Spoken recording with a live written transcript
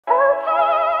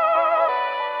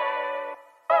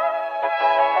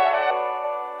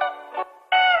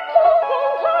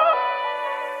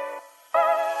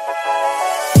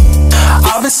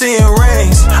I've been seeing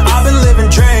rings, I've been living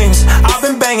dreams, I've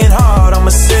been banging hard on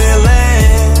my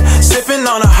ceiling, sipping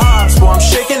on the hops, boy, I'm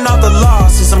shaking off the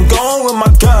losses. I'm going with my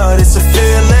gut, it's a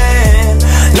feeling.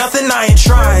 Nothing I ain't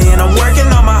trying, I'm working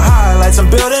on my highlights,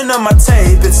 I'm building up my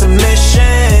tape, it's a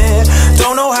mission.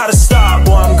 Don't know how to stop,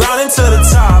 boy, I'm grinding to the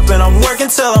top, and I'm working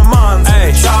till I'm on to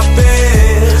the top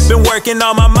is. Been working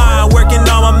on my mind, working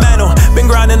on my mental, been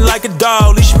grinding like a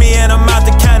dog, leash me and I'm out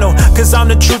the kennel, cause I'm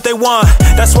the truth they want,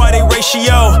 that's why they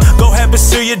ratio. Go ahead,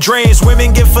 pursue your dreams,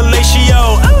 women get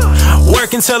fellatio.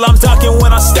 Working till I'm ducking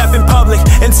when I step in public,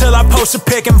 until I post a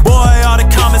pic and boy, all the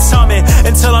comments humming,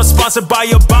 until I'm sponsored by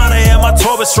your body and my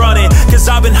tour bus running, cause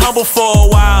I've been humble for a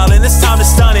while and it's time to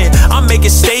stun it. I'm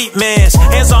making statements,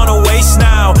 hands on the waist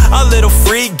now, a little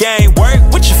free game, work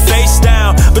with your face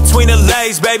down, between the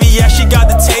legs, baby, yeah, she got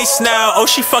the taste now. Oh,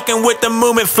 she fucking with the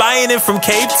movement, flying in from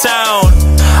Cape Town.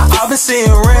 I've been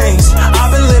seeing rings,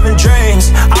 I've been living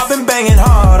dreams, I've been banging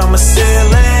hard on my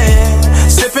ceiling,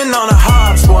 sipping on the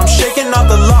hops, boy, I'm shaking off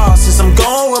the losses. I'm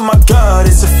going with my gut,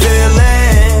 it's a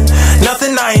feeling.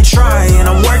 Nothing I ain't trying,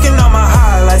 I'm working on my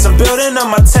highlights, I'm building up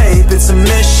my tape, it's a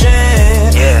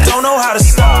mission. Don't know how to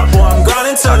stop, boy, I'm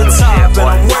grinding to the top, and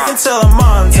I'm working till I'm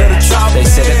on to the top. They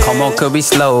said that Como could be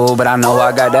slow, but I know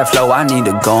I got that flow. I need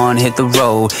to go and hit the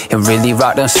road and really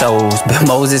rock them shows. But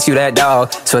Moses, you that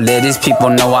dog, so let these people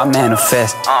know I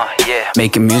manifest.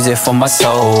 Making music for my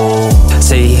soul.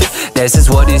 See, this is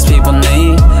what these people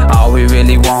need. All we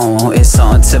really want is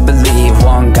something to believe.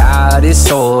 One God is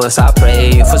source, I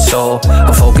pray for sure.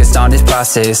 I'm focused on this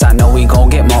process, I know we gon'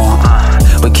 get more.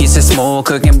 We keep it smooth,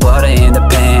 cooking butter in the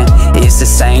pan. It's the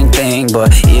same thing,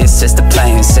 but it's just a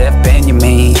plain Seth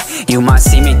Benjamin. You might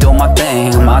see me do my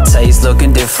thing, my taste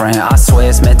looking different, I swear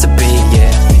it's meant to be,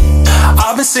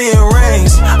 I've been seeing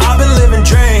rings, I've been living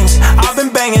dreams, I've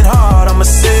been banging hard on my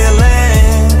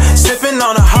ceiling, sipping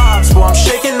on the hops, boy, I'm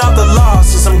shaking off the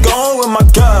losses. I'm going with my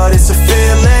gut, it's a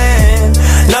feeling.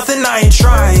 Nothing I ain't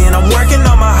trying, I'm working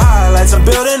on my highlights, I'm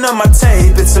building up my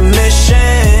tape, it's a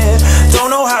mission. Don't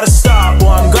know how to stop,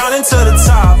 boy, I'm grinding to the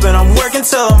top, and I'm working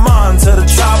till I'm